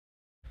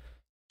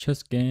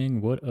Chess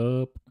gang, what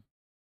up?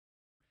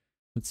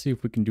 Let's see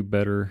if we can do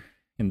better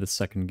in the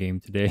second game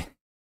today.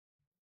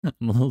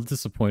 I'm a little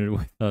disappointed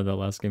with the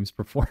last game's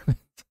performance.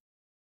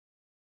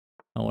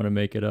 I want to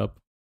make it up.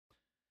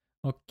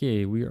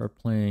 Okay, we are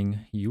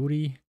playing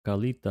Yuri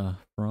Kalita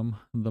from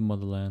the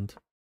Motherland.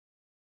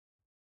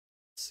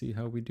 Let's see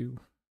how we do.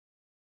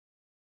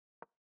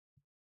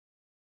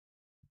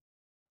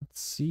 Let's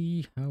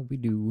see how we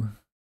do.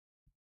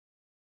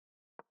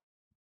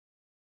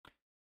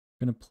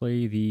 Gonna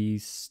play the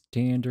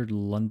standard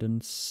London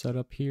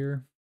setup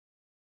here.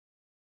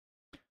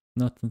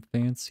 Nothing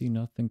fancy,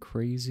 nothing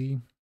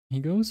crazy. He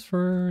goes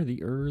for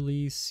the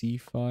early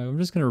c5. I'm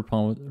just gonna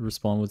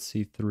respond with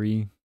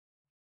c3.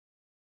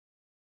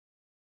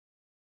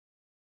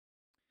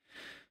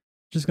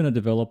 Just gonna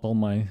develop all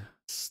my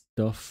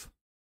stuff.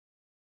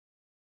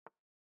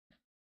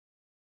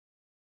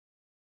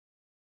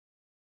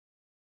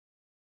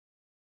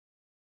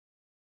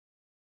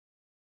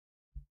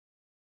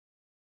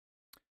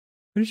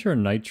 Pretty sure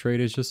knight trade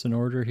is just in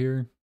order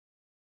here.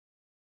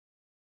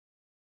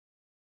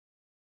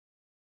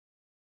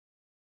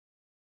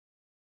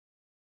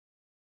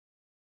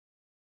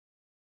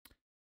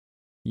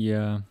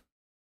 Yeah.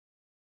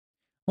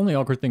 Only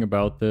awkward thing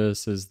about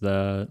this is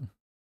that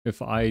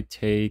if I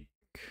take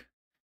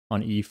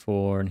on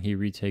e4 and he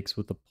retakes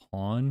with the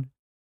pawn,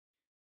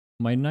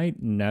 my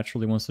knight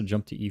naturally wants to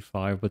jump to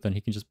e5, but then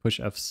he can just push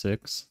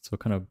f6, so it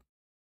kind of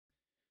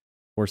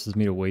forces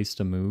me to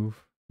waste a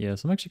move. Yeah,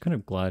 so I'm actually kind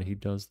of glad he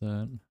does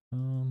that.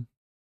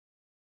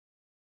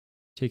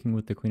 Taking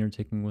with the queen or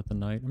taking with the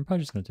knight. I'm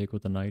probably just going to take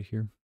with the knight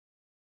here.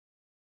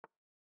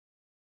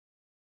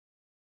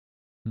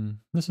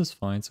 This is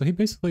fine. So he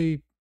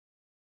basically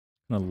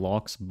kind of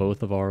locks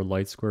both of our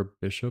light square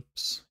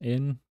bishops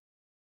in,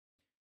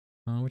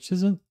 which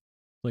isn't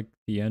like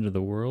the end of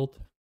the world.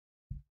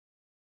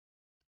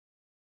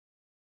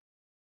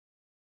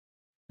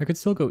 I could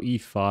still go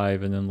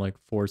e5 and then like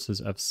force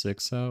his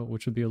f6 out,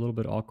 which would be a little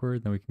bit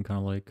awkward. Then we can kind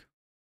of like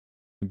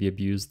maybe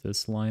abuse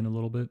this line a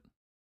little bit.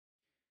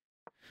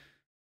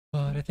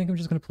 But I think I'm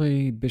just going to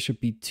play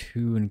bishop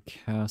b2 and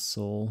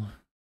castle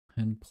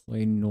and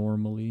play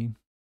normally.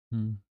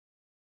 That's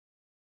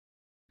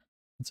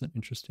an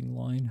interesting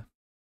line.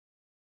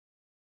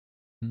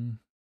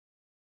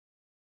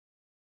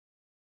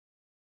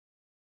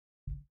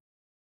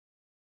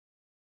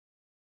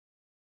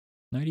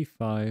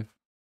 95.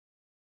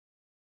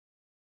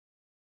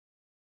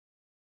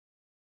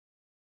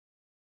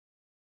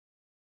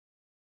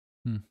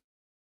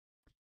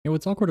 Yeah,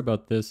 what's awkward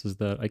about this is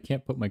that I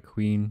can't put my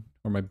queen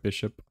or my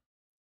bishop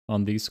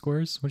on these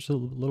squares, which is a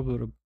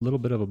little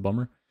bit of a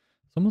bummer.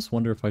 So I almost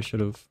wonder if I should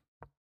have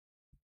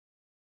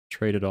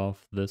traded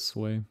off this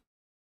way.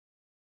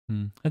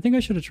 I think I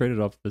should have traded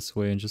off this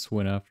way and just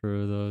went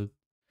after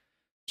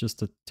just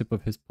the tip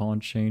of his pawn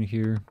chain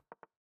here.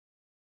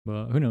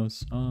 But who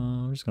knows?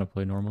 I'm just gonna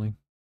play normally.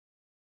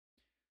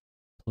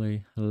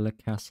 Play Le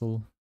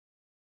Castle.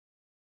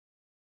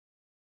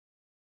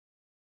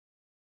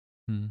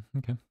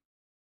 Okay.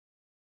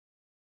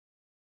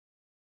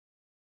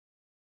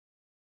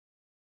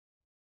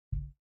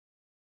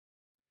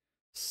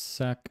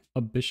 Sack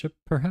a bishop,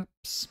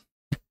 perhaps?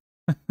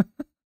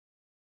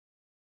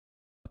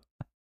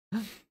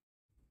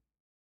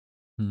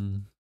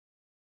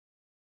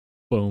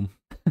 Boom.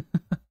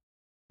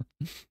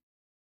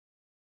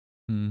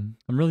 I'm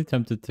really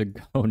tempted to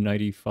go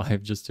knight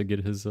e5 just to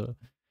get his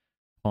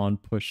pawn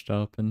pushed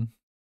up and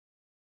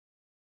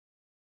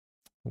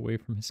away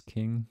from his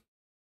king.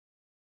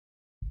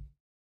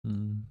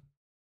 I'm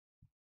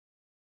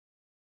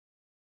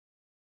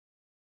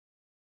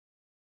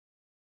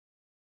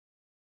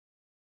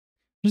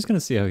just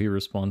gonna see how he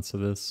responds to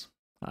this.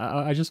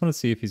 I just want to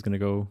see if he's gonna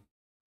go.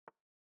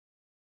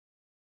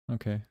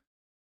 Okay.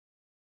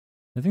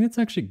 I think that's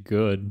actually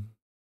good.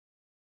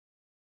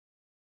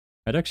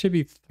 I'd actually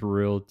be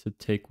thrilled to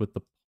take with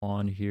the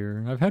pawn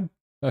here. I've had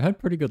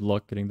pretty good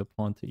luck getting the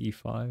pawn to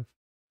e5.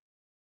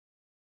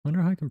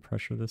 Wonder how I can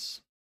pressure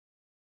this.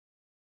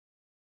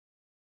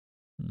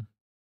 Hmm.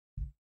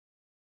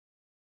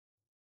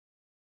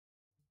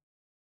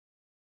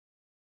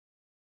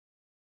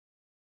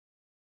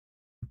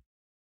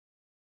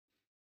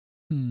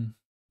 Hmm.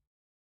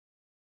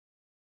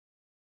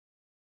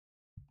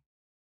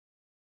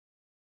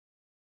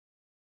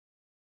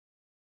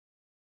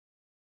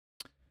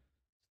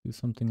 Do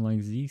something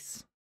like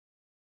this.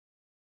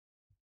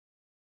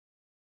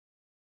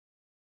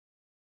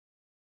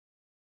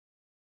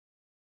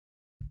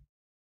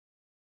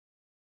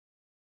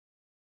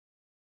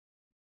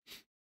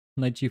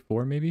 Knight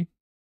g4 maybe?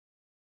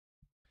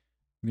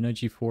 Maybe knight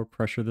g4,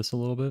 pressure this a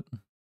little bit.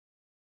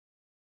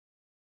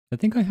 I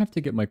think I have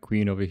to get my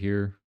queen over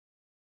here.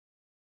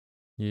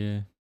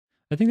 Yeah.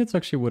 I think that's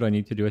actually what I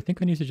need to do. I think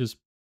I need to just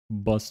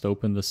bust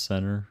open the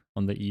center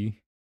on the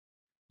E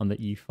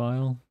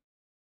file.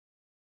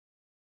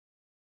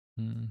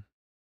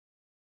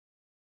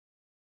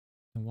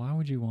 Why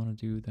would you want to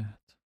do that?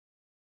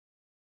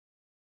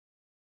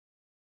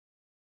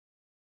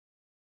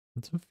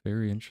 That's a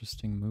very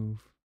interesting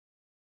move.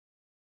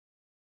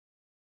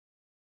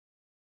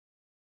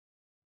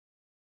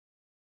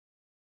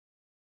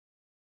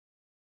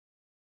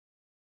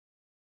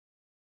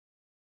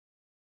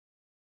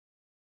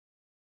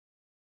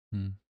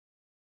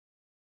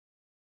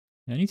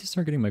 I need to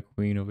start getting my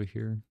queen over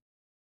here.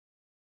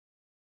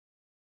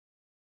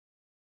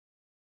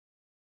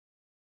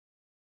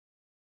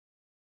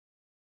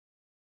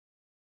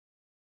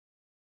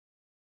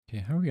 Okay,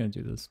 how are we gonna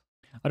do this?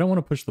 I don't want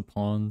to push the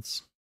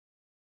pawns.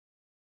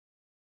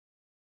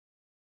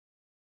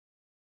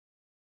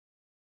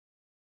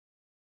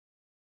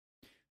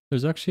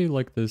 There's actually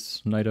like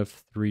this knight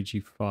f3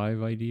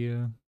 g5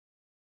 idea.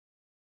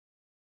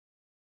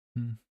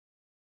 I'm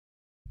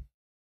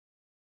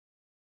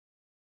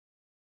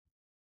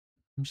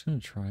just gonna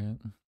try it.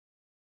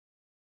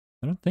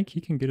 I don't think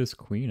he can get his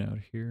queen out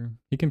here.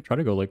 He can try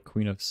to go like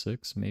queen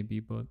f6 maybe,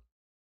 but...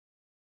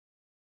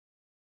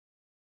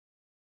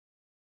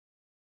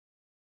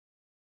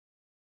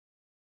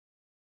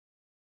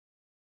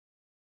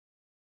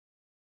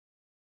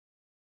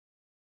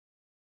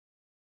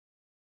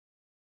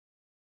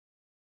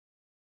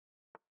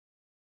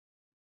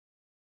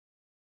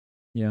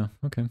 Yeah,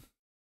 okay.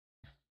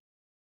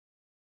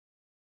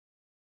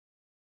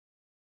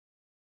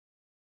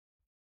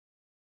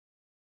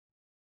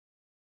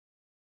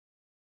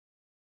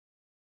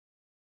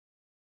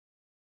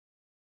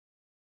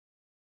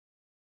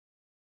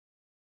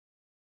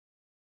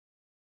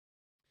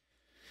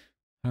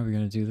 How are we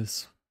gonna do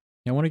this?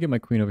 Yeah, I want to get my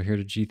queen over here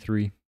to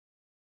g3.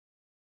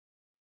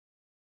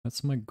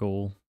 That's my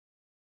goal.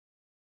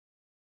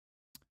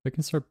 If I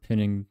can start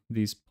pinning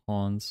these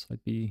pawns,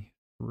 I'd be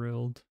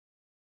thrilled.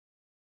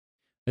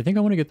 I think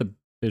I want to get the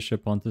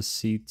bishop onto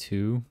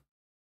c2.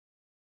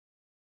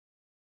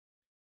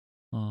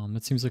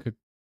 That seems like a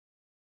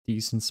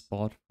decent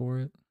spot for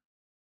it.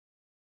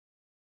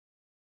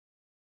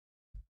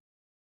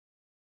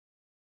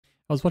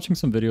 I was watching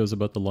some videos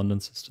about the London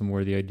system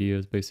where the idea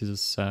is basically to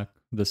sack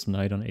this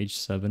knight on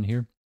h7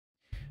 here,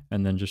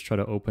 and then just try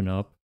to open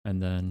up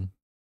and then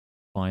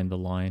find the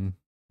line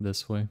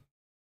this way.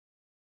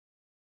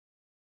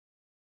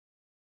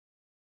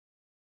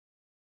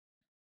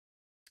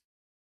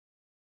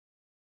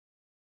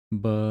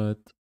 But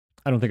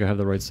I don't think I have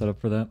the right setup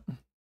for that.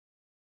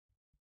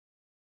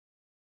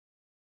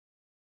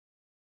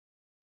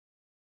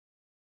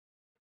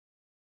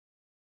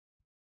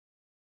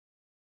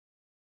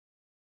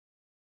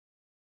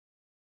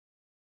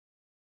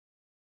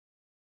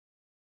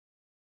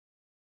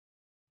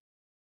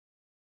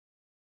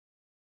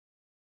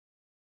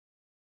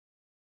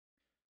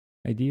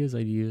 Ideas.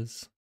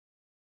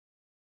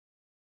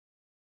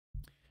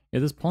 Yeah,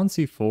 this pawn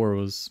c4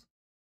 was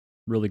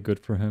really good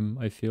for him,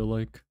 I feel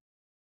like.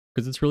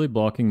 Because it's really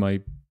blocking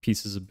my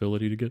piece's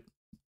ability to get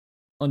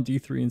on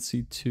d3 and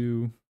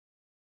c2,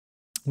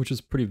 which is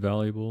pretty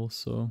valuable,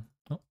 so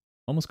I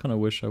almost kind of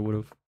wish I would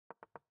have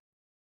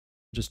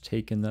just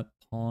taken that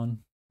pawn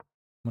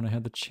when I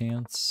had the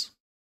chance.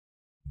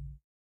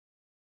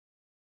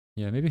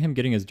 Yeah, maybe him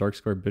getting his dark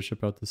square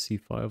bishop out to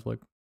c5 like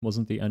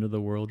wasn't the end of the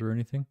world or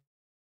anything.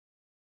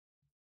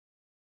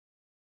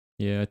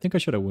 Yeah, I think I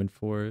should have went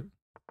for it.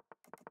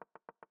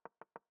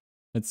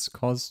 It's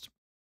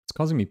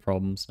causing me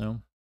problems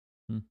now.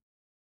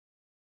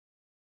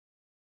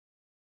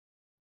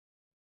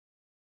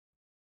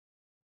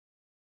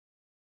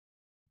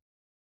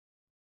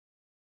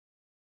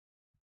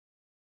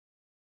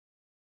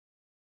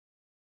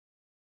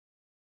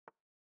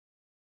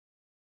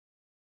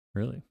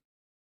 Really?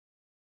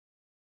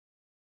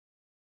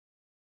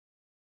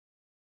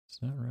 Is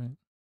that right?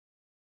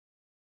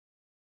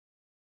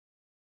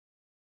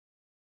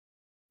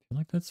 I feel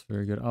like that's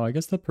very good. Oh, I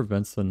guess that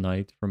prevents the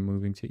knight from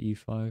moving to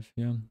e5,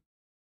 yeah.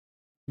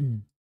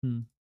 Hmm.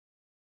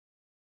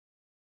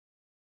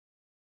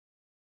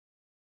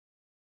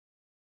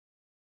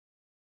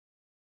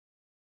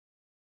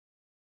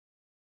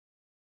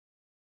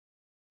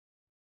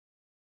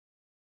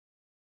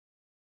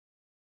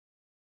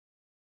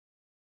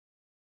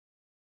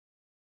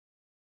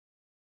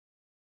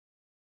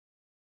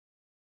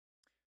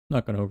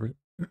 Not gonna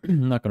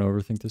not gonna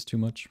overthink this too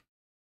much.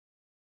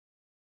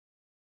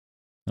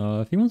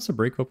 If he wants to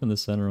break open the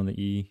center on the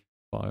E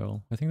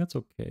file, I think that's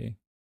okay.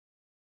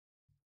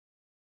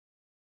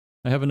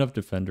 I have enough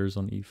defenders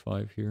on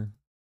E5 here.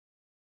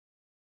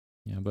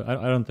 Yeah, but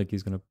I don't think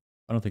he's gonna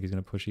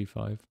push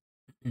E5.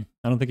 I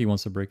don't think he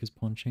wants to break his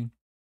pawn chain.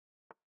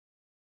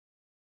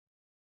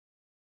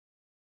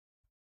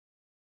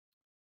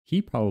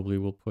 He probably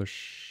will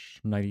push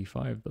knight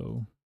E5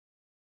 though.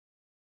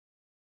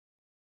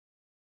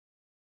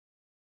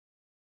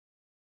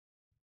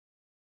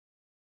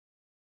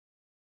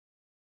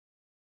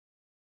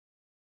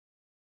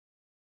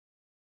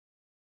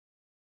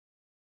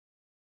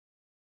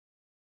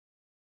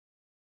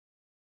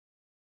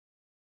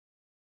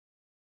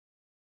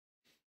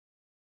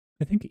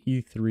 I think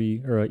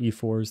E3 or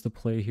E4 is the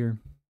play here.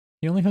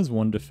 He only has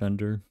one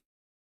defender.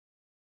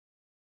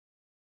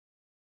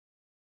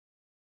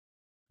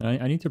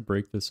 I need to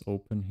break this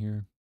open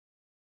here.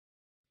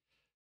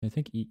 I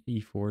think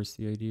E4 is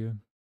the idea.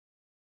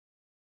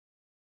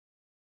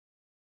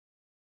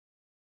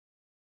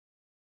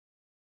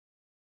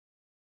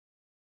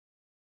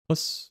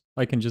 Plus,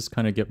 I can just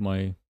kind of get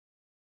my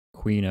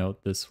queen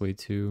out this way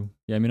too.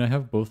 Yeah, I mean, I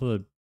have both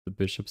of the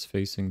bishops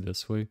facing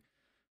this way.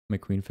 my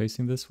queen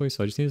facing this way,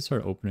 so I just need to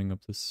start opening up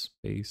this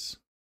space.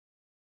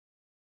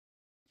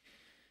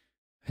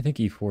 I think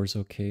e4 is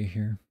okay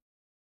here.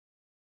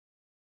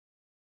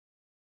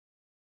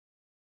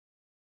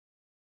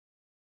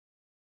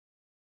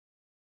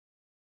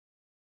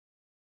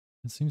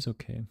 It seems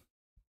okay.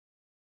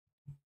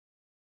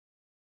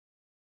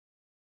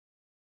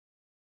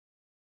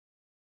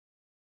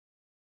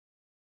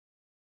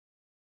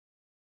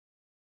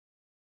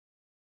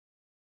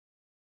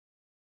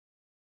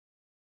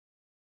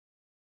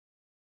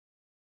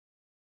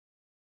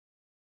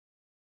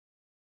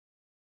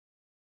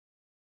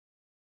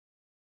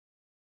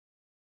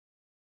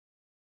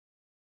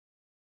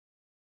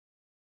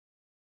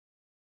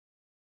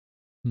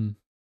 Hmm.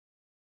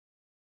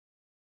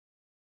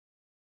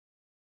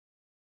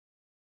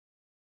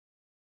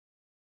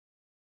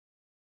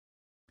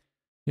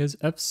 He has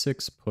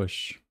f6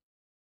 push.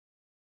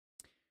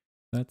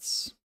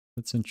 That's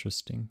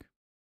interesting.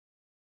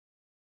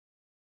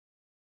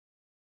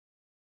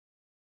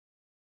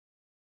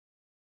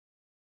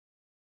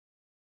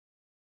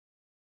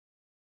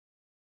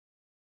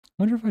 I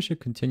wonder if I should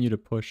continue to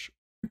push.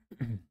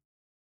 I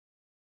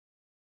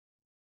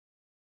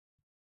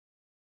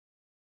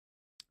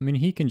mean,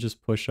 he can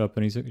just push up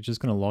and he's just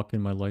going to lock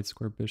in my light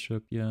square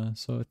bishop. Yeah,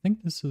 so I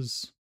think this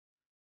is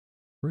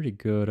pretty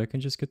good. I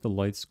can just get the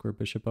light square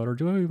bishop out. Or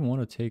do I even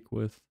want to take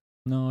with...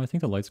 No, I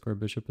think the light square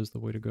bishop is the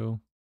way to go.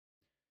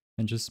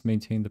 And just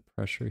maintain the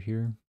pressure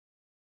here.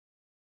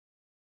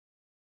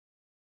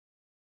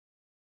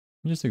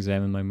 Just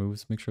examine my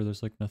moves, make sure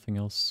there's like nothing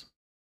else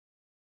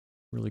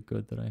really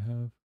good that I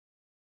have.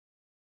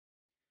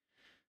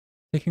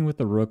 Taking with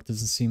the rook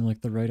doesn't seem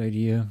like the right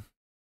idea.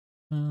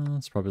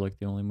 That's probably like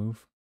the only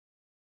move.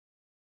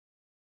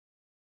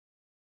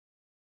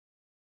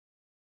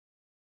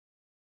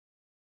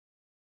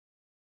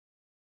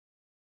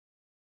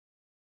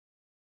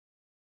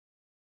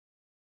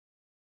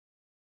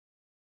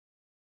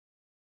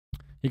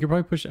 You could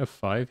probably push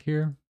f5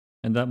 here,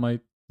 and that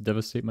might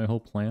devastate my whole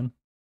plan.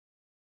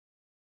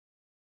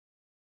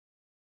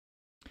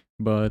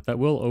 But that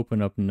will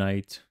open up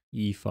knight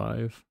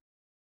e5.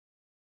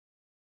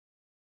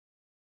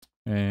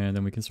 And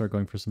then we can start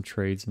going for some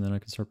trades, and then I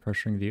can start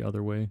pressuring the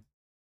other way.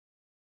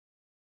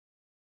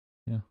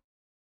 Yeah.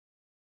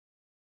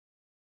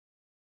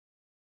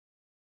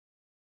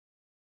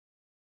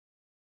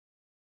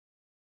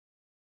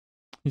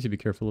 Need to be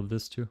careful of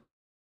this too.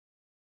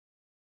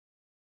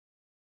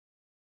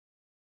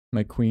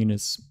 My queen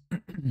is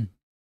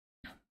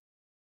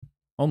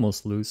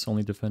almost loose,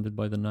 only defended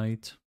by the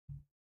knight.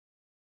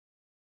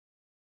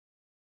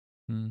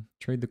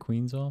 Trade the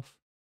queens off.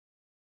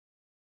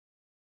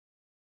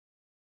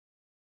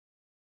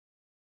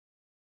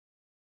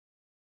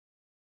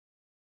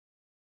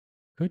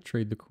 Could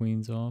trade the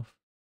queens off.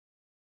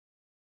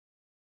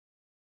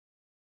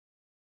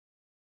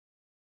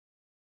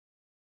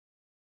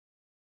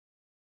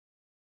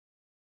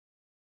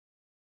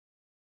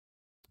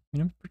 I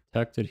mean, I'm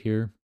protected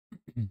here.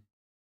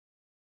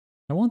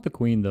 I want the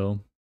queen though.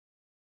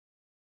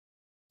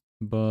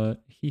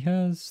 But he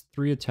has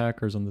 3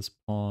 attackers on this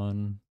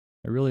pawn.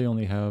 I really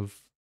only have...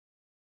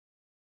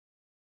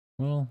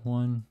 Well,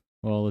 1.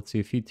 Well, let's see.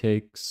 If he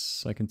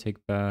takes, I can take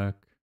back.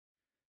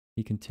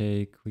 He can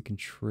take, we can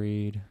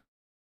trade.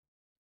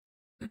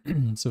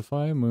 So if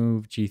I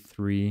move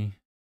g3,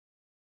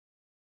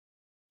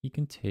 he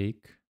can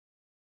take.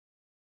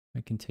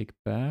 I can take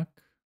back.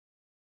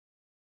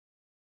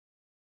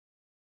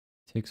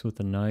 Takes with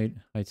the knight.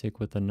 I take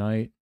with the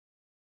knight.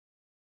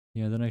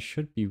 Yeah, then I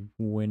should be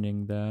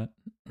winning that.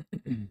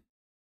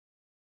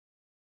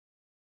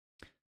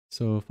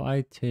 So if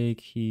I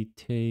take, he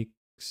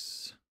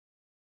takes,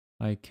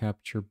 I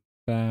capture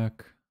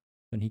back,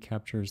 then he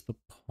captures the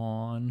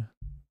pawn.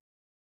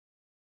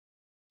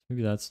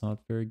 Maybe that's not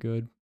very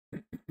good.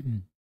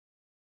 I'm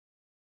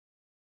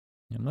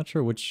not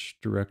sure which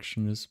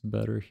direction is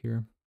better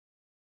here.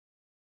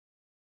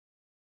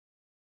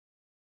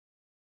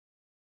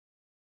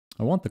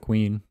 I want the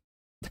queen.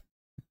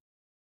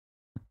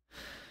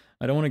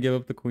 I don't want to give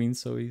up the queen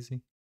so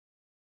easy.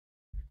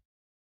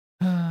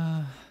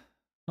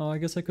 Oh, I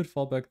guess I could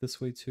fall back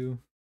this way too.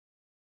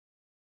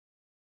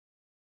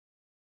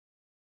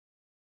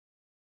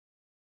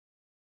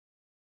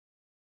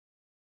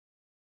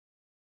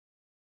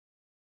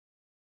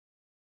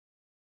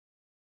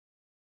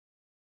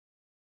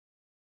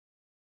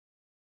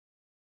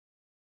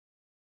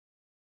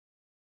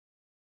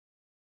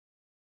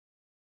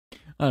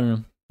 I don't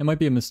know. It might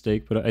be a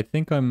mistake, but I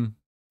think I'm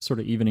sort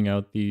of evening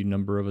out the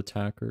number of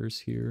attackers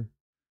here.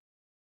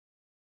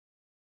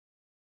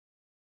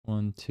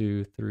 1,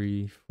 2,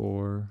 3,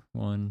 4.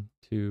 1,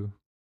 2,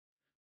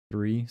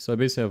 3. So I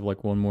basically have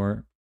like one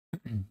more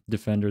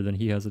defender than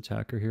he has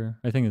attacker here.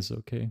 I think it's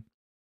okay.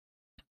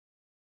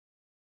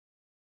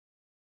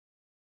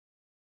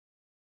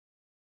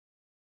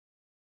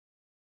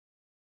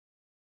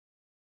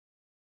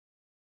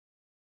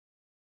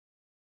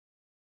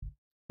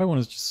 I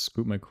want to just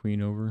scoop my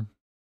queen over.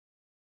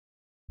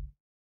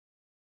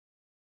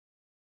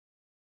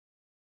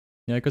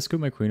 Yeah, I could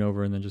scoop my queen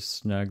over and then just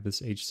snag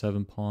this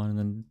h7 pawn and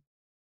then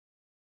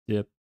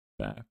dip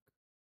back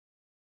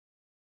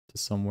to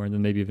somewhere and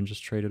then maybe even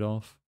just trade it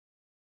off.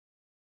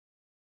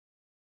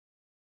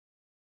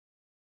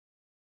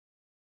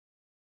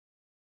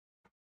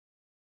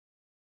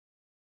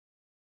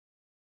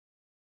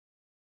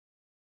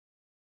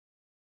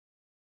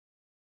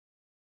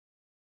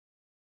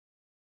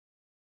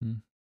 Hmm.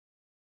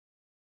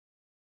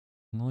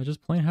 Well, I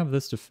just plain have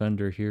this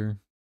defender here.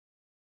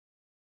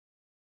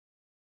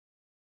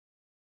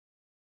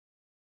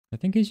 I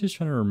think he's just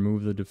trying to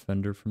remove the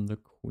defender from the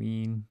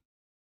queen.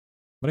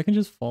 But I can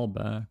just fall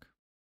back.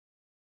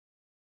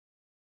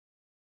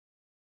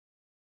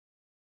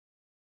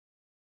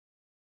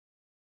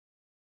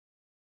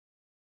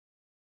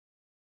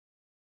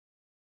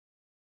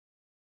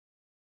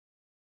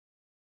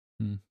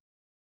 Hmm.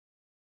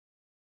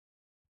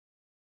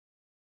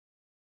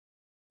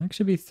 I'd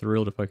actually be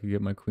thrilled if I could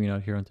get my queen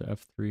out here onto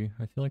f3.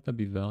 I feel like that'd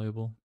be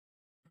valuable.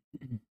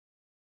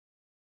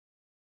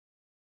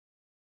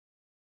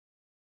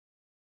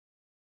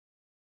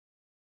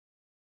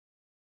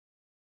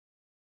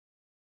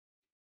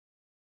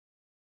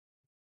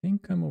 I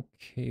think I'm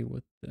okay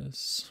with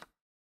this.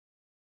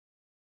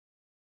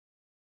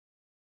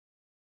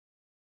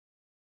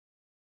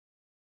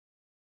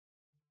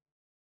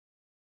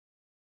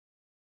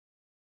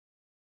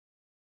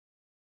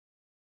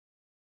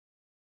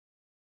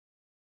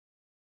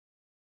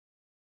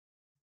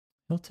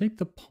 He'll take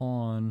the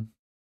pawn.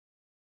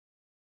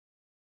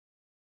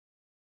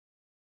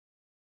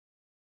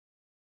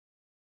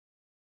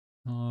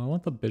 I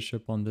want the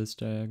bishop on this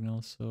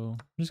diagonal, so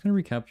I'm just going to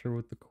recapture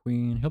with the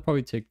queen. He'll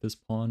probably take this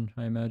pawn,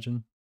 I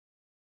imagine.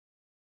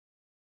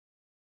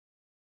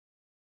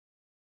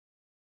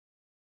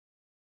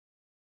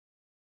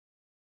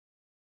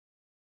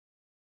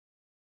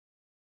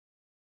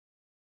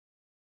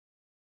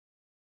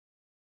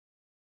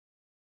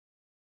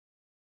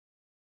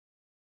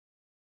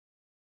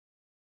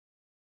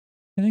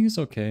 I think it's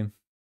okay.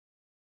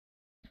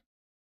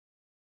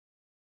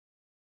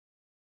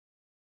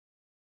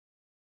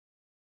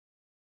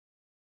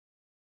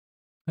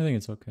 I think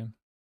it's okay.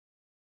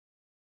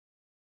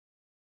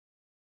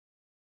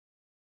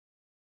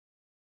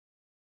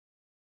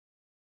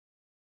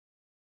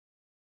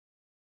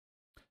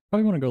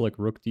 Probably want to go like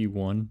rook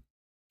d1,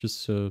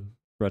 just to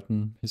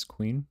threaten his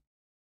queen.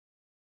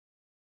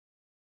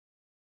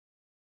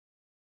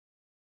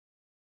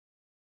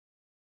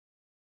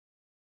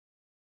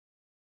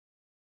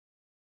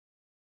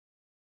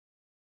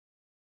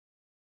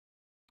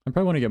 I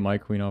probably want to get my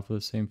queen off of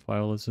the same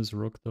file as his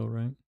rook though,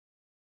 right?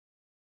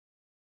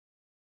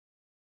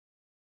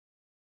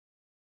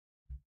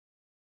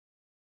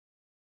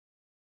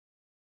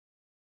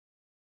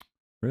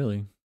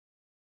 Really?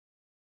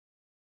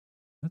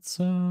 That's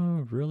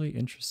a really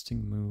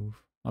interesting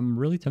move. I'm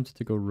really tempted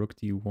to go rook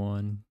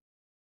d1.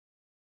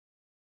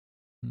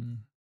 I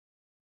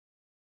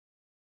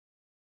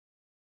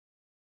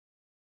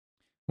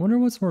wonder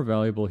what's more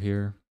valuable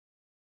here.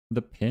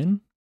 The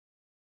pin?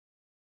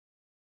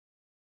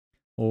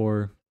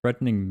 Or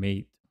threatening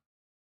mate?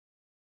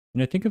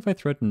 And I think if I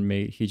threaten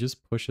mate, he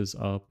just pushes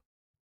up.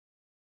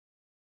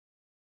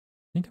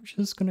 I think I'm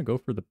just gonna go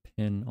for the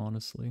pin,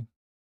 honestly.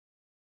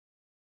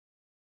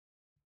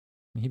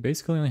 He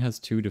basically only has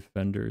two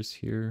defenders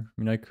here.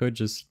 I mean, I could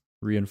just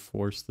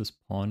reinforce this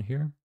pawn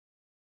here.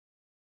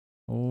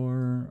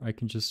 Or I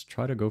can just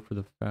try to go for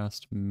the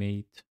fast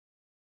mate.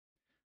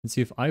 And see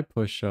if I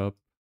push up,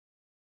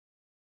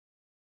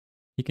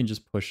 he can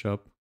just push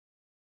up.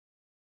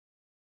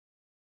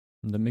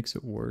 And that makes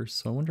it worse.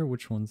 So I wonder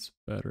which one's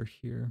better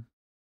here.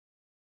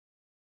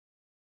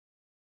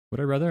 I'd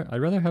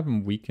rather have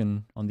him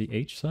weaken on the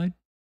H side?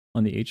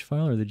 On the H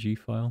file or the G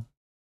file?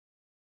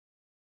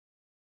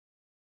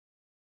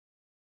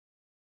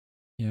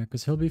 Yeah,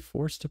 because he'll be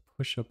forced to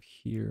push up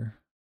here.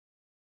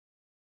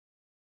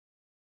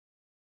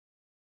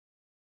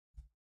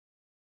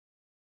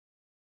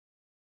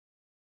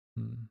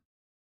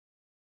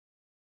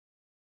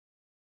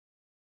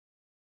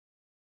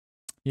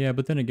 Yeah,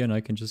 but then again,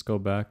 I can just go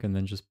back and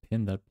then just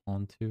pin that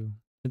pawn too.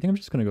 I think I'm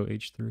just going to go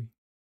h3.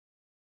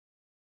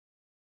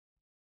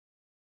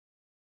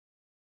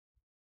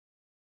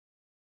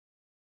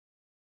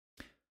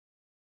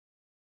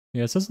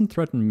 Yeah, it doesn't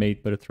threaten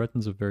mate, but it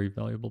threatens a very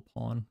valuable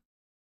pawn.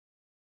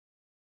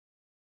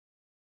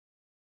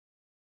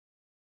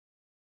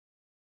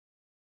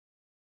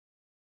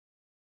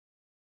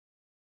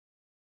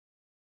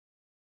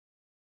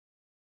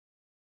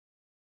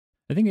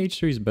 I think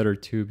h3 is better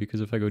too,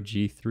 because if I go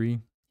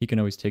g3, he can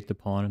always take the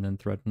pawn and then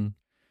threaten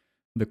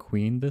the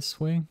queen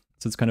this way.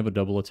 So it's kind of a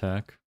double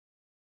attack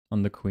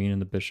on the queen and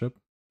the bishop.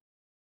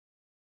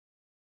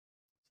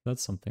 So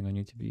that's something I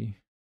need to be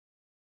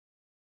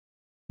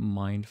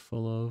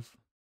mindful of.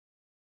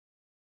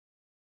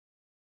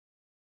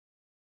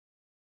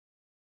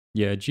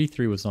 Yeah,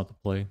 g3 was not the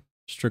play,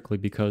 strictly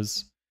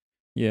because...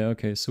 Yeah,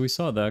 okay, so we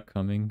saw that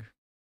coming.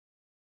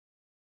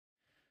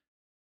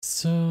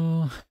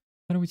 So,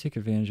 how do we take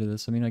advantage of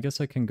this? I mean, I guess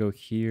I can go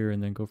here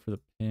and then go for the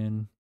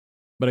pin.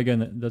 But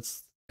again,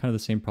 that's kind of the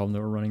same problem that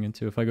we're running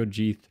into. If I go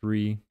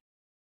g3,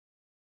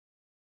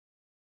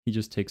 he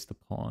just takes the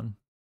pawn,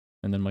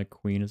 and then my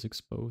queen is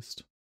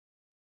exposed.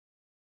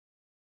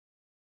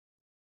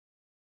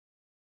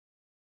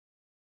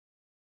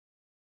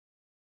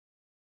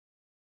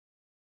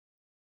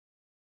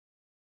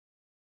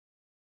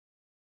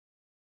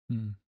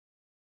 Hmm.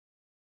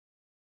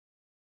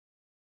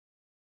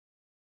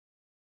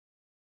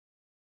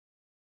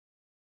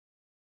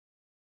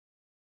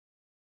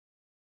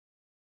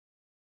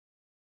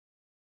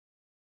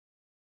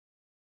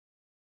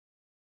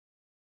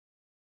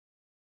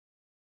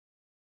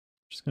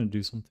 Just gonna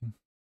do something.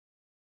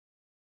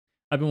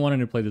 I've been wanting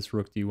to play this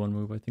rook d1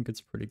 move. I think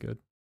it's pretty good.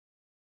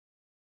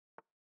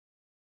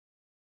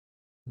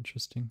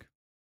 Interesting.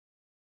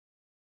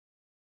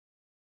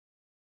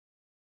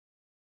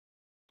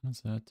 What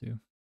does that do?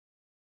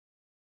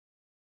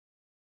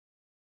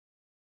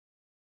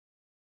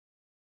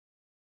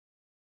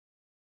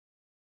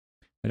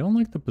 I don't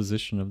like the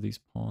position of these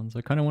pawns.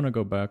 I kind of want to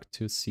go back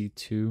to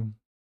c2.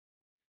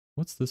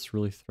 What's this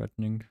really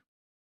threatening?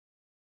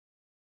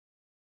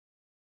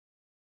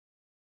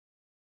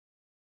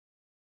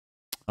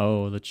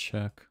 Oh, the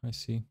check. I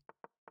see.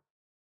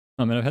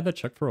 I mean, I've had that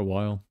check for a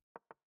while.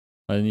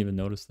 I didn't even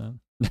notice that.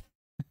 This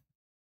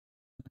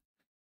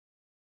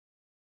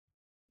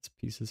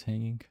piece is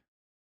hanging.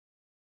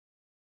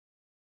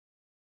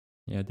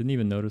 Yeah, I didn't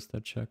even notice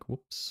that check.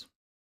 Whoops.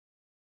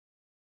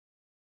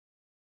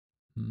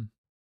 Hmm.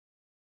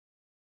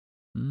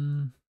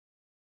 Hmm.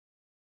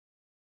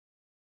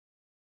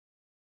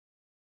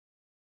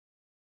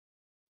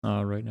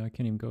 Right now I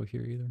can't even go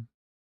here either.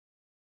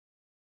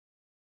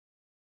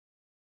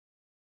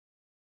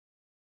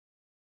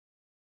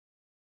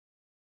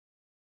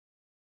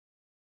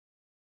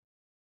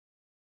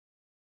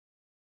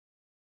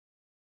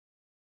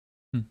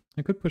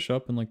 I could push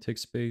up and like take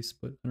space,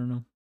 but I don't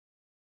know.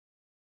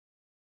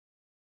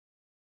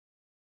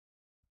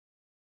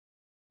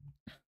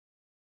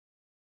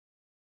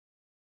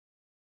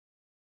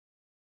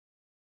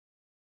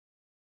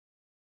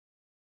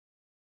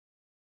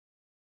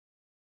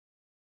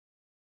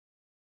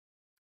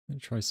 I'm gonna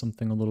try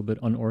something a little bit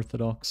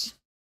unorthodox.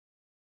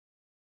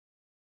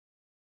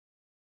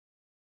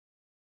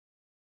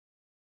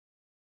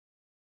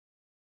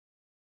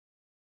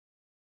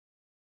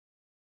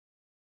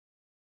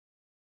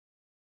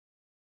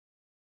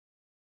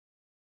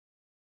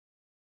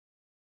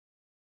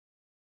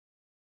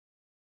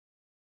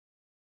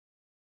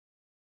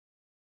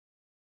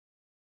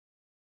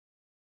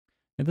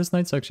 And this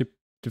knight's actually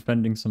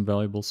defending some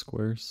valuable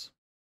squares.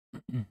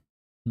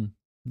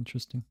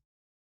 Interesting.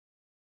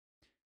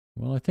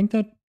 Well, I think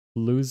that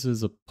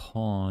loses a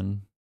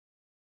pawn,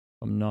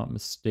 if I'm not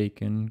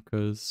mistaken,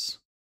 because...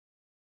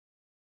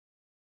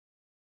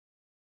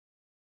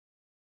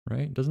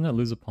 Right? Doesn't that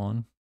lose a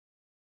pawn?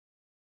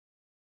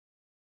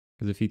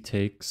 Because if he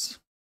takes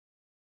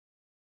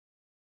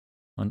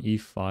on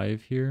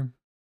e5 here,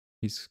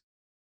 he's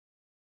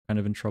kind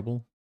of in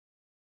trouble.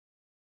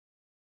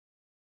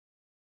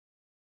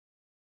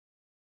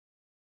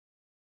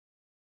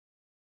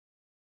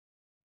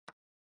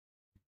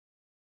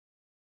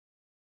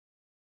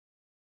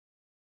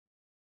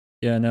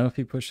 Yeah, now if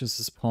he pushes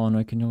his pawn,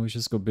 I can always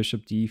just go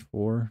bishop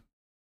d4. I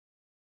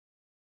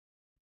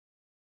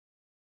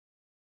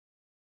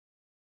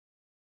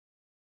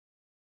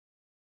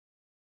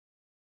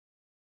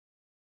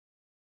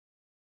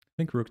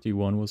think rook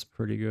d1 was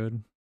pretty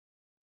good.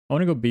 I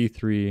want to go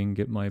b3 and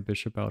get my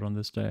bishop out on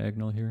this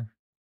diagonal here.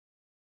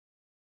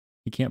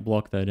 He can't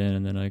block that in,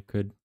 and then I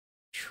could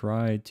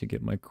try to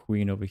get my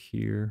queen over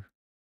here.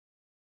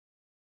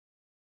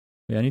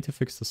 Yeah, I need to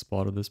fix the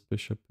spot of this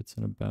bishop. It's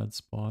in a bad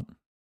spot.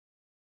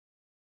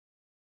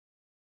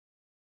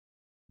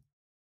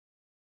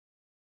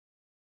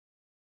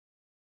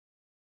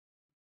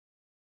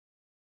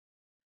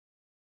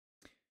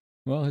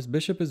 Well, his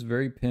bishop is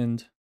very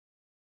pinned.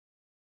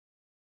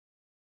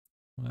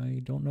 I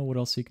don't know what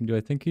else he can do.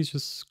 I think he's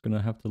just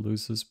gonna have to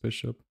lose his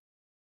bishop.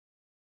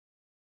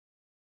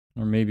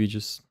 Or maybe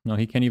just... No,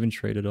 he can't even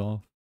trade it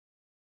off.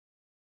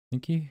 I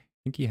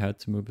think he had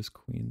to move his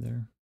queen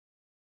there.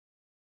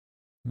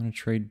 I'm gonna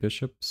trade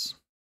bishops.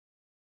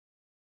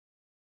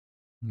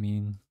 I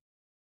mean...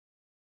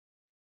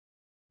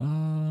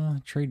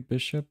 trade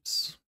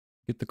bishops.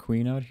 Get the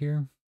queen out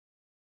here.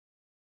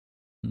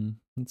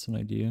 That's an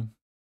idea.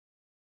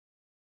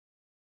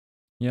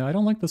 Yeah, I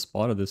don't like the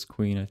spot of this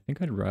queen. I think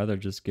I'd rather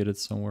just get it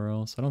somewhere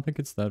else. I don't think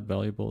it's that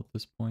valuable at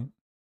this point.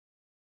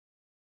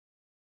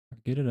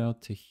 Get it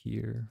out to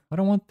here. I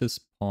don't want this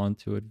pawn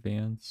to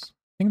advance.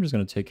 I think I'm just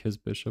going to take his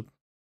bishop.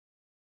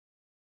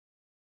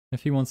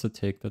 If he wants to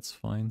take, that's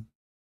fine.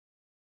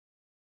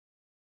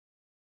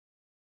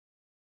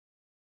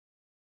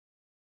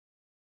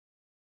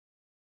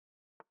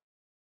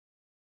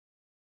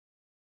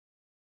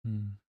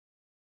 Hmm.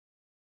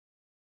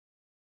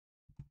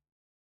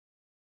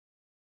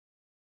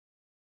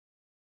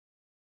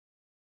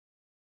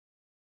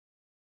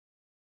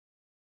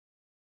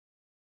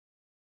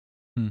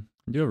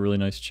 I do have a really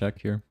nice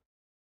check here.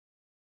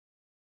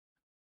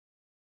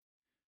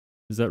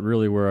 Is that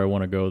really where I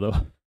want to go,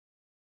 though?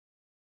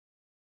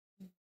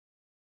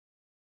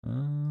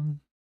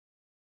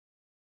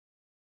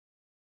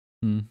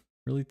 Hmm,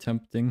 really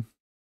tempting.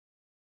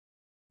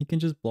 He can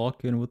just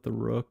block in with the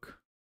rook.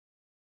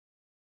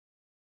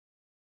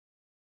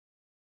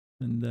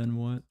 And then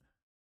what?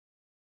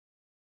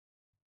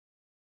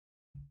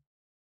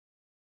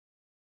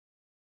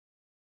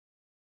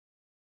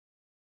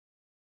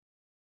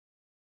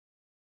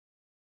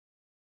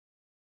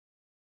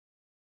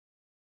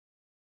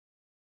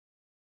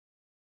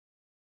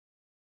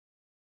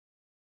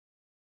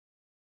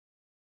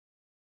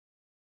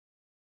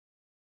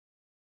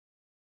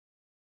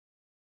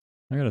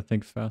 I gotta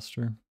think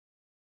faster.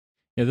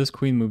 Yeah, this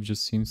queen move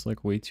just seems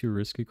like way too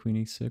risky, queen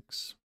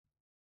e6.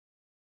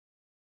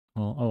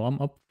 Well, oh, I'm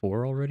up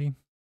 4 already?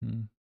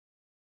 Hmm.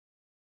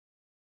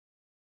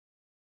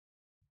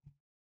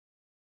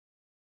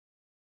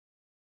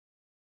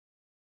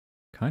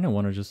 Kind of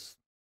want to just...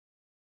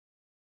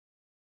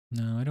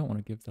 No, I don't want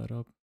to give that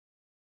up.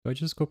 Do I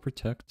just go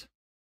protect?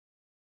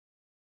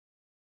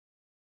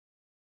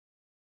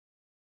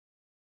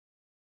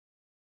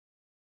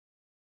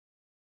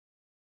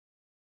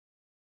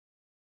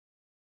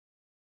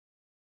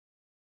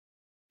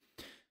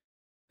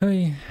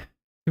 Hey,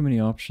 too many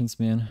options,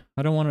 man.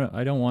 I don't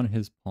want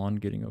his pawn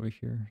getting over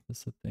here.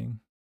 That's the thing.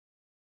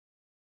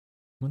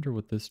 Wonder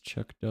what this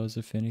check does,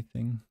 if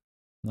anything.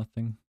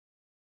 Nothing.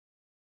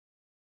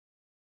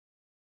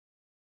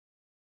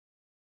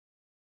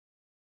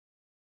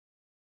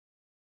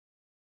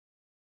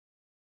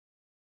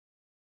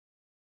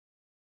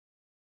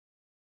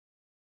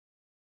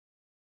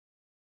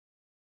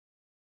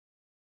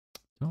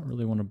 Don't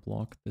really want to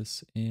block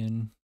this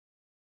in.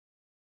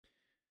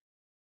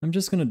 I'm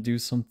just gonna do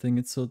something.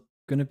 It's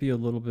gonna be a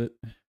little bit,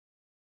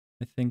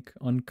 I think,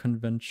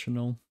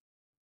 unconventional.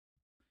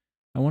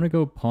 I want to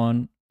go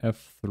pawn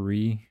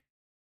f3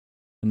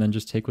 and then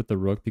just take with the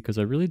rook because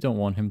I really don't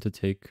want him to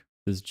take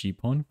this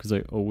g-pawn because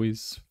I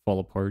always fall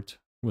apart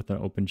with an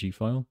open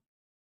g-file.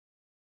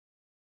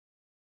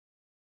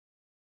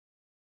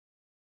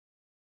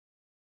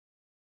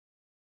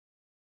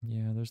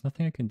 Yeah, there's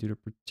nothing I can do to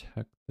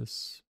protect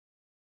this.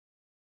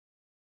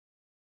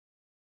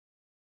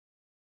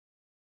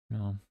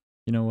 No.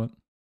 You know what?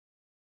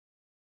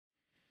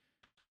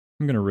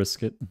 I'm gonna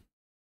risk it.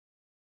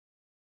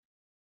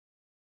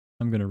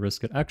 I'm gonna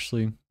risk it.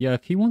 Actually, yeah,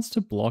 if he wants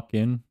to block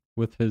in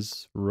with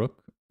his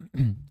rook,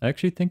 I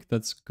actually think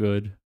that's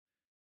good.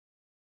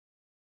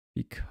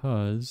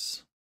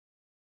 Because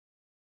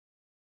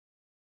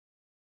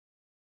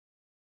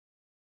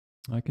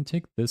I can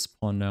take this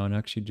pawn now and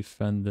actually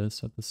defend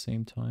this at the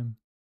same time.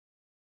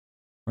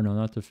 Or no,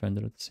 not defend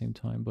it at the same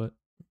time, but...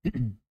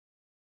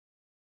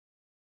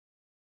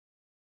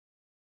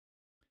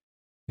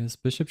 Yes,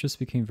 bishop just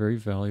became very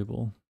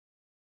valuable.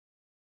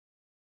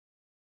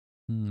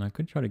 I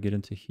could try to get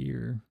into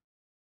here.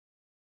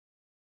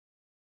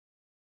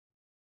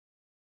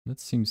 That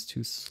seems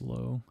too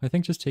slow. I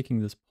think just taking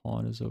this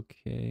pawn is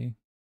okay.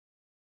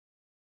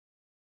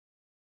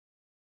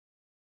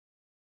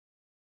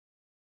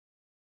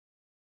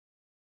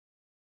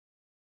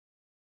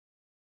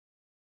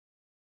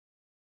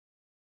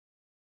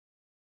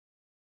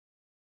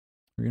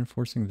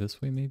 Reinforcing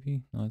this way,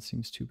 maybe? No, that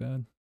seems too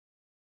bad.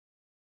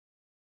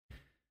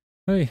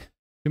 Hey,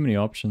 too many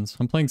options.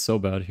 I'm playing so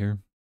bad here.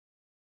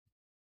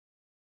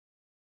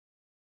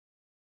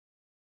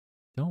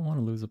 Don't want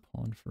to lose a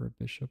pawn for a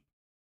bishop.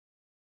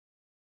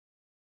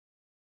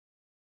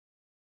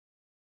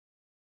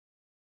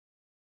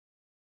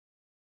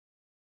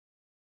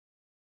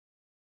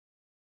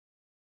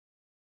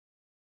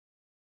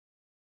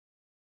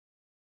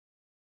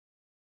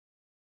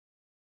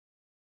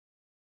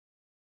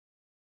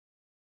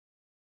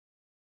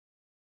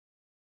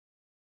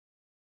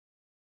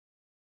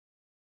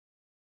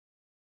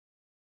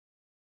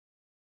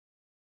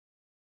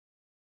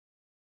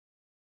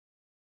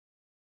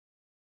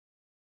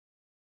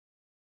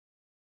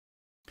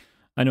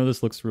 I know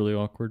this looks really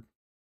awkward.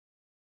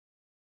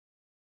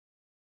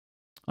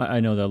 I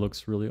know that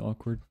looks really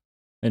awkward.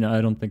 And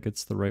I don't think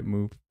it's the right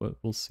move, but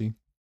we'll see.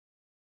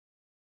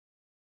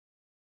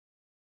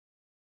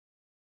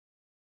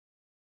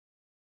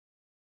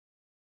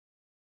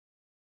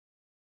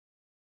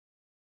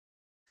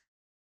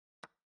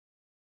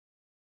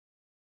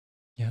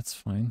 Yeah, it's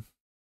fine.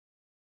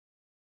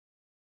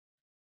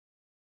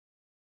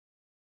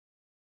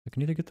 I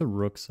can either get the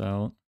rooks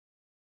out.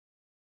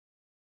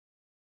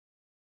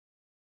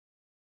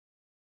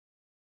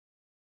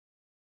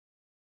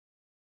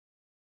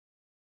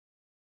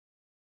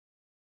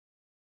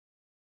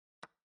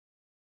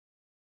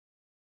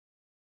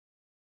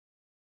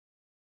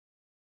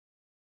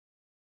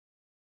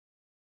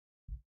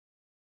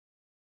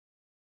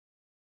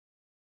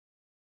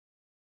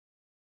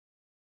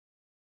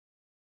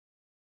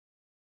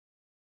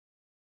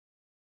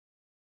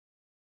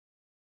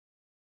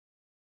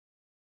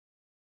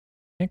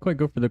 Can't quite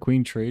go for the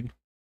queen trade.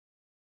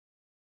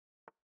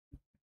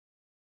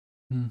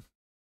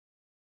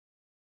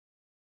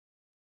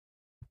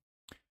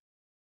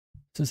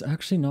 This is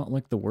actually not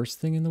like the worst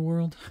thing in the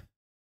world.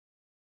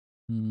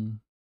 Hmm.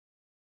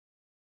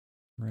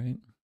 Right?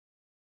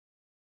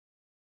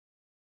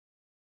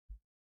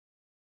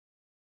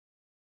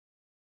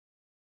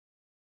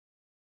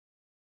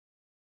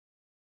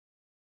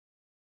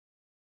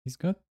 He's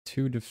got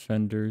 2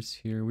 defenders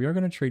here. We are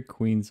going to trade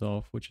queens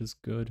off, which is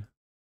good.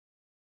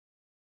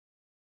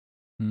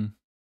 Hmm.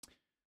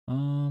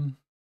 Um.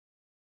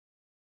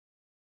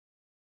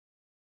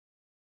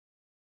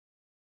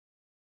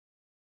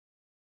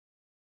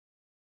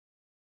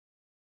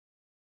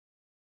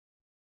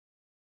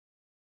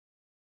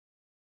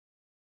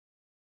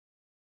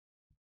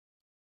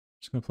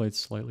 Just going to play it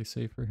slightly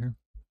safer here.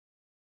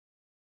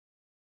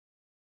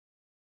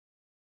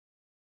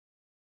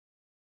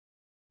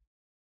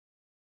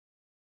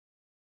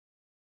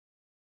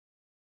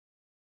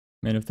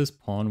 Man, if this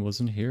pawn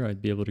wasn't here,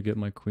 I'd be able to get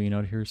my queen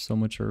out here so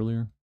much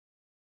earlier.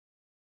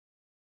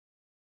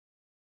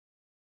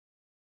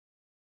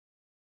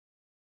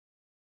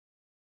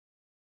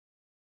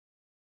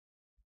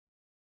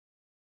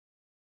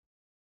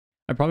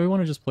 I probably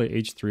want to just play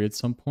h3 at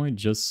some point,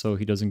 just so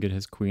he doesn't get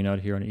his queen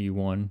out here on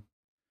e1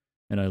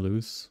 and I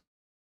lose.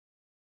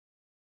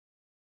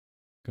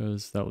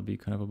 Because that would be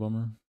kind of a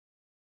bummer.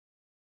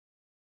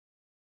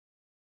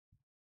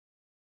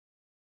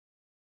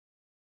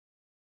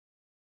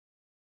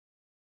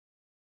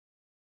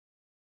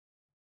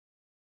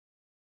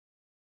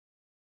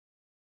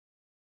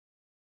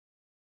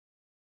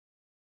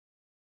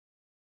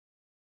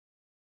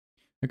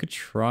 I could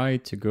try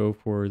to go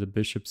for the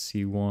bishop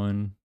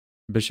c1,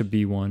 bishop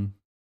b1,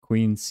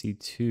 queen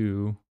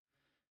c2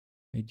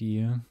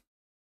 idea.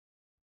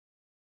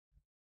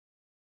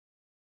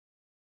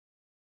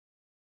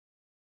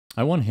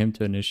 I want him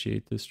to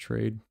initiate this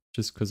trade,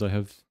 just because I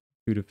have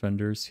 2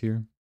 defenders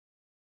here.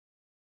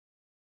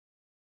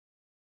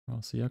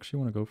 Oh, so you actually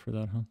want to go for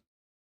that, huh?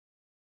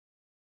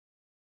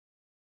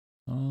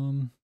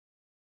 I'm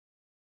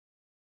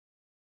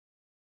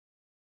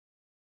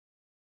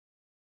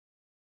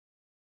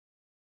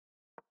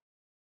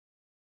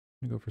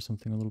gonna go for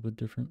something a little bit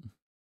different.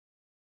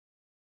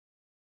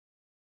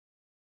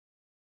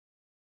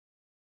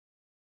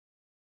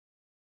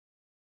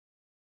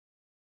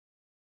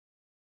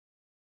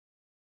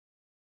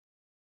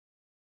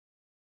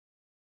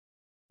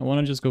 I want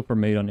to just go for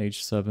mate on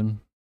h7.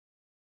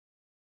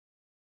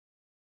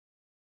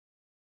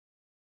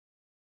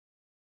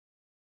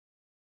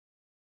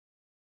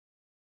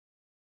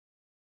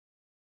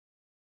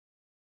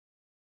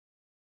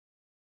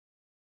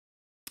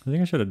 I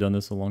think I should have done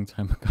this a long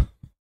time ago.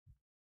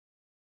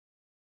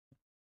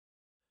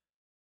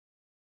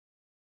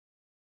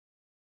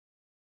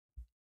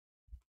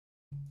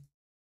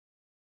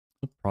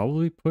 He'll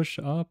probably push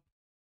up,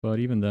 but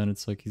even then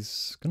it's like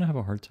he's gonna have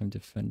a hard time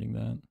defending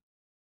that.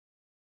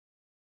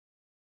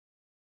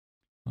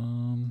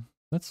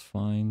 That's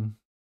fine.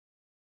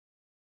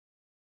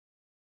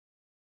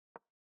 I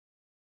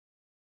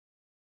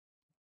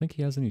think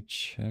he has any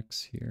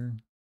checks here.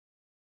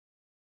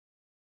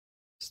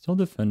 Still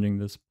defending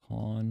this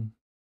pawn.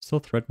 Still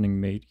threatening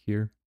mate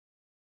here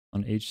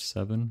on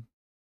h7.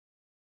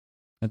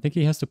 I think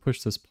he has to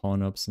push this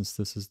pawn up since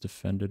this is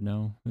defended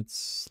now. It's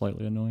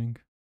slightly annoying.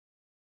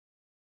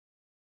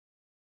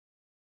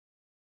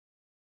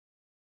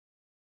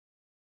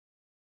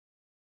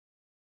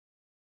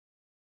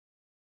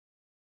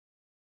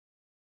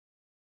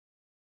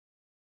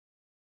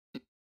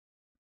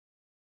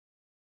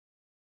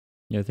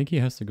 Yeah, I think he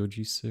has to go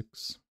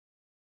g6.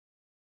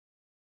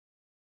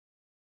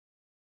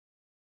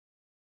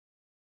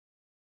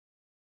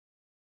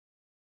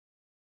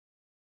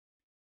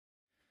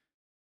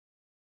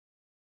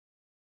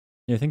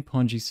 Yeah, I think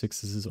pawn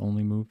g6 is his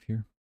only move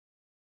here.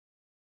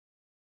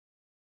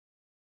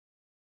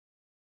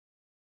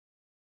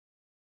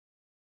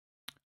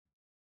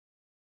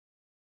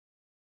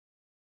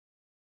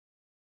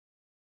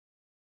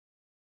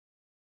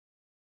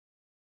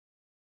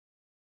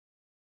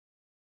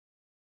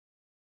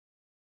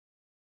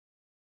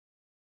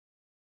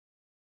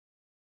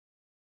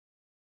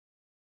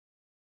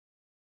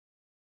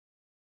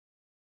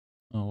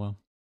 Oh well.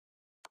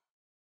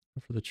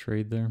 Go for the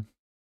trade there.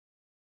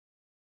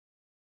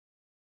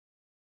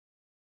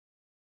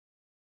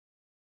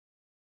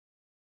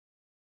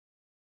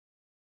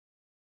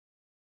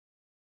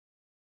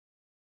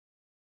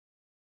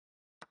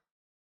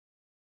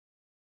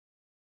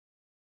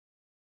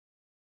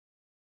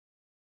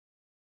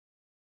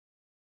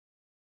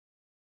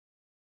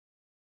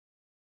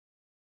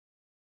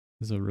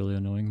 This is a really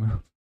annoying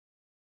move.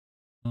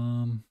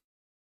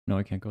 No,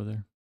 I can't go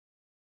there.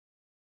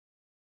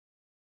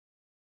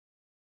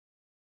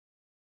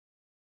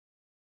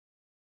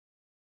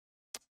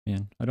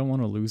 Man, I don't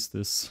want to lose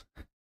this.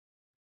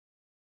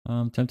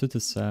 I'm tempted to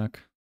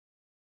sack.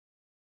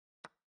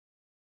 I'm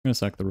gonna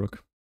sack the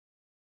rook.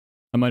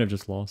 I might have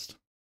just lost.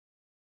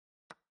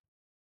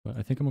 But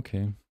I think I'm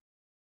okay.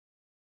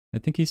 I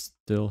think he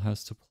still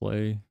has to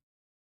play.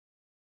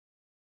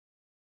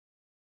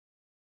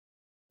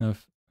 No,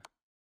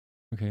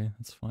 okay,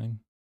 that's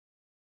fine.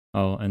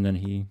 Oh, and then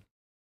he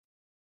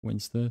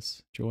wins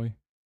this. Joy.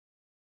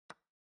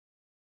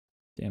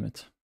 Damn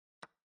it.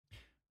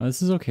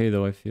 This is okay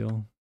though, I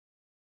feel.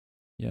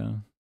 Yeah.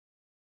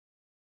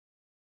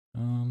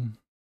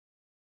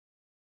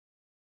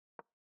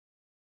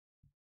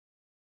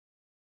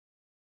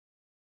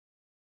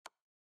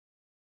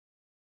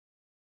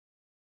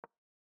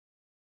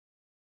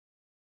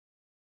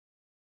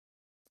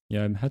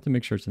 Yeah, I had to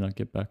make sure to not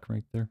get back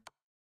right there.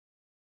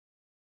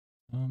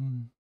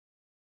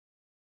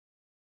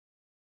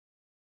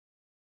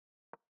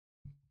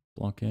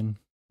 Block in.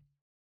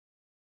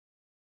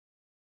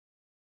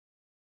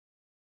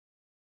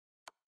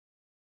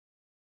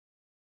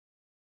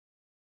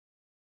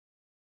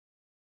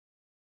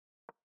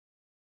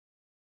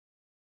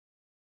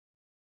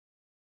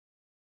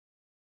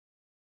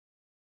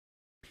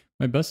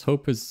 My best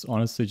hope is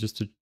honestly just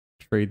to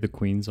trade the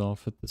queens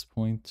off at this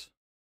point.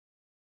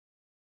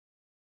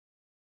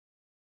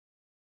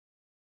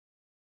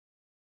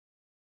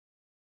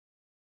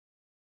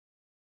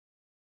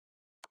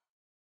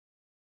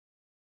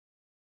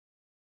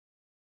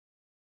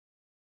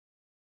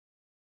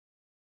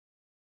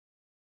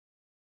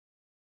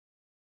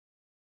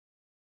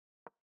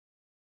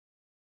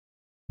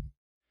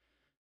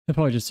 I'd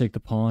probably just take the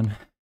pawn.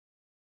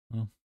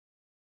 Oh.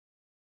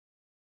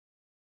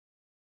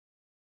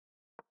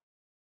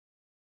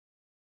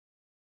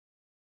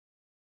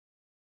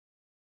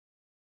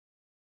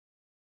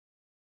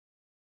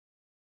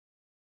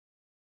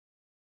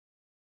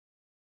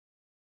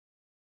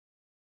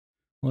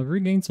 Well, I've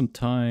regained some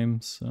time,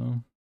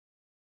 so...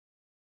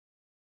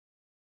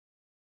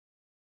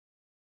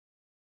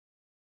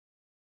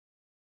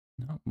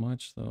 Not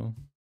much, though.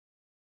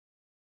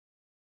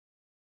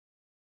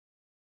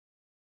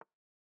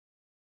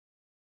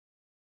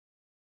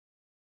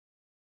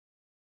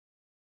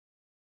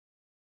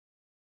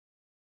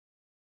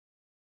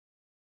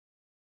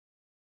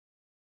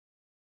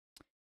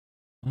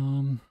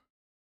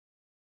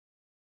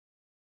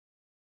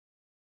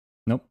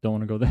 Nope, don't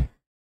want to go there.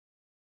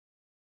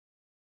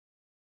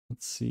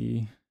 Let's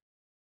see.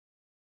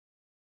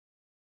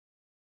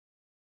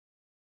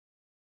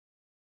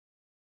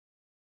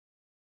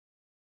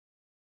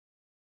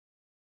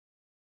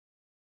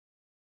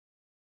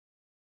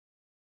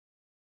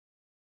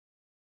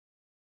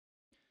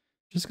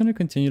 Just gonna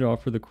continue to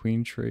offer the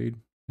queen trade.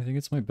 I think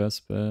it's my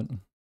best bet.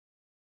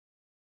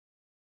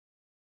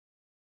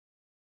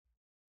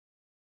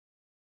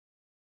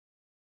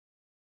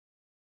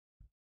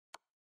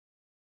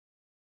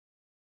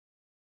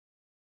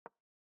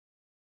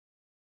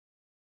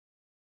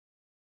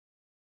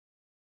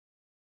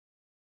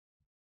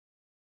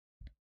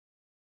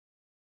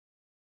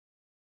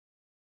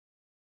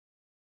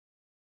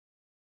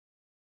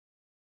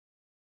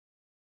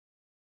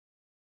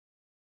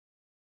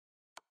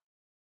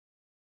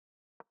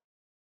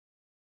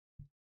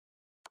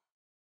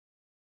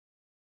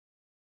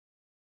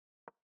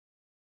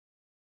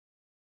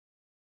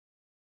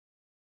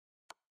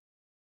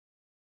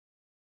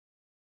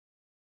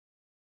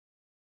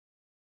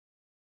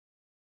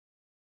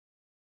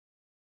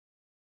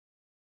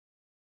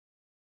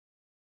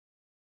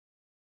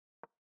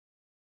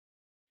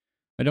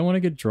 I don't want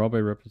to get draw by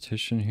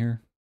repetition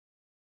here.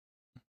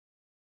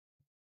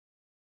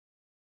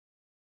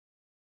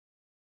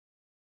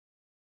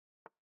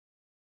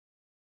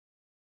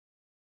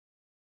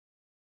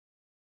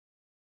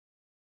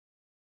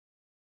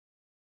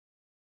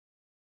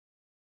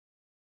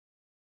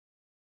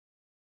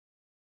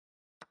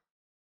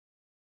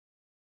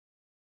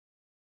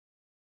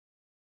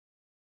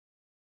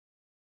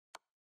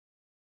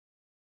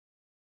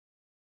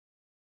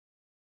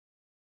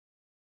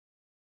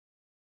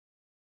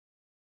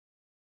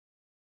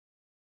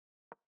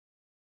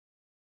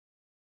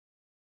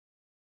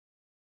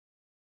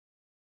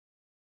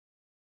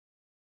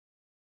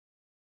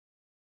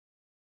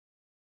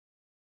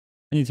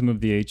 I need to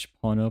move the H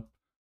pawn up.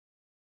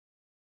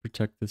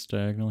 Protect this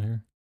diagonal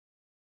here.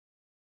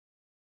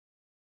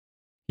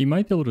 He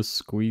might be able to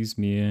squeeze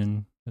me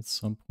in at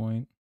some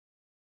point.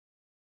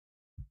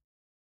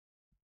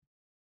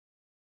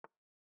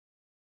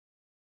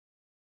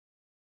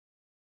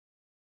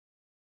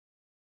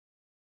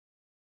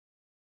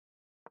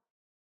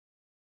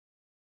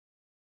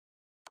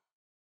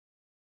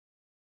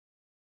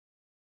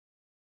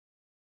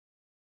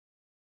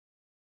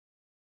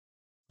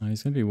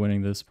 He's going to be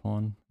winning this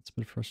pawn. It's a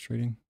bit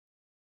frustrating.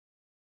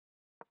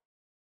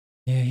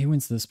 Yeah, he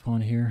wins this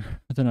pawn here,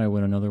 but then I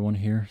win another one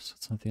here, so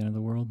it's not the end of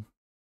the world.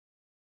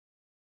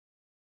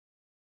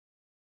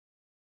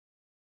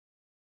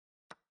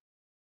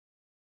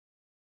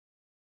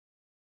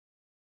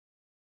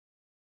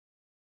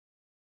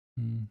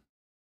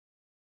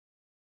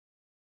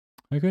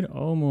 I could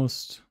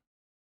almost...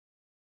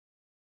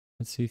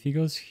 Let's see, if he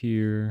goes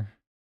here...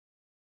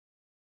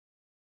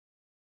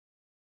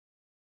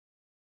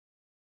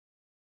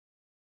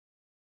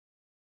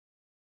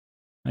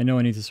 I know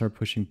I need to start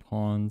pushing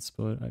pawns,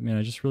 but I mean,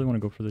 I just really want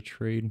to go for the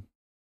trade.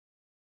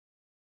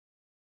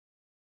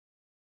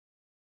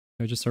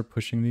 I just start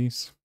pushing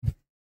these.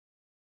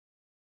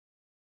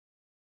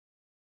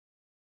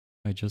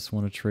 I just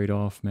want to trade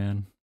off,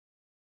 man.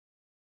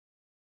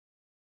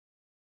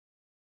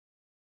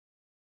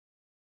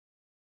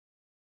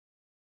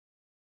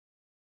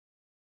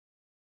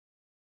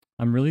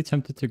 I'm really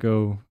tempted to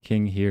go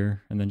king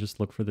here and then just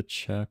look for the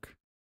check.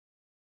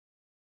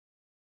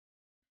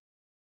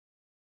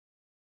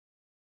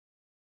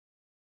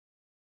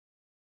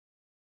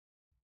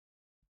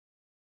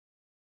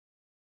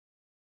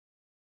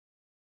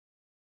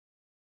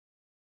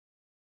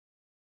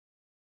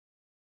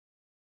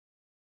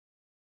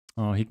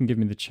 Oh, he can give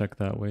me the check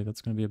that way.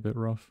 That's going to be a bit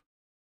rough.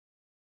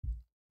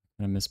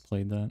 I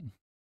misplayed that.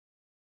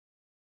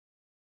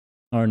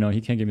 Oh no,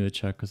 he can't give me the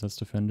check because that's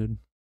defended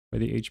by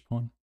the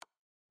H-pawn.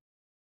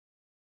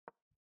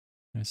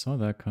 I saw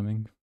that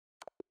coming.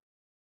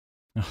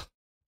 Ugh.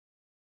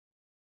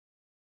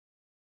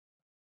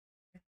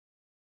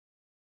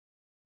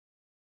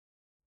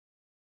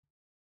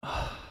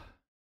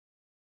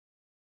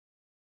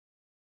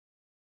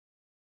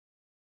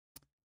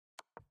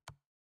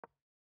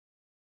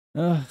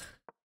 Ugh.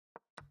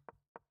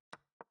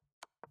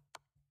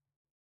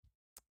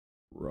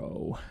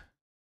 Bro.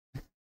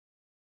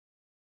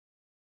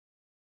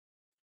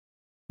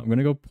 I'm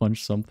gonna go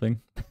punch something.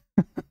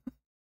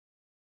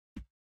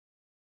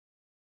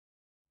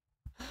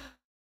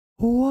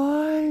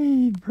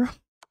 Why, bro?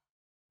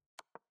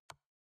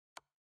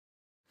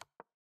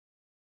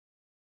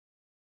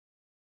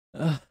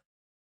 Ugh.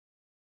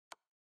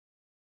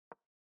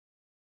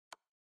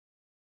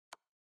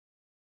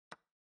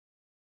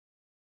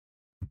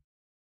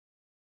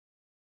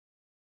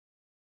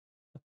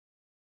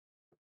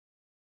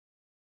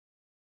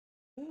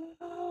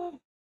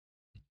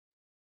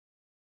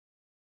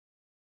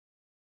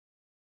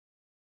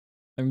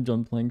 I'm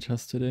done playing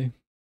chess today.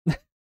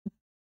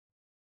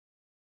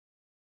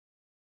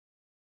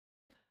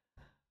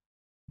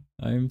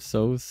 I'm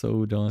so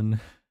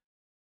done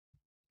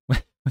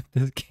with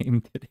this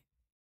game today.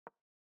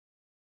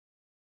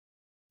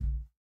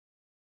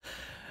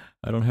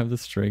 I don't have the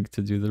strength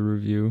to do the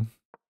review.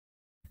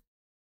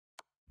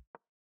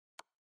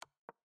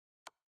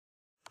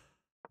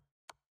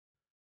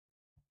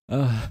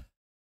 I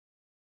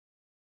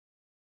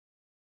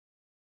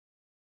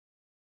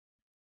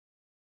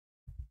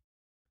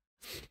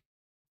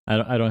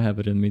don't have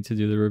it in me to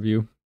do the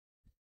review.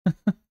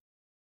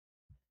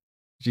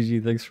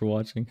 GG, thanks for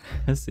watching.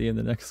 See you in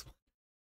the next one.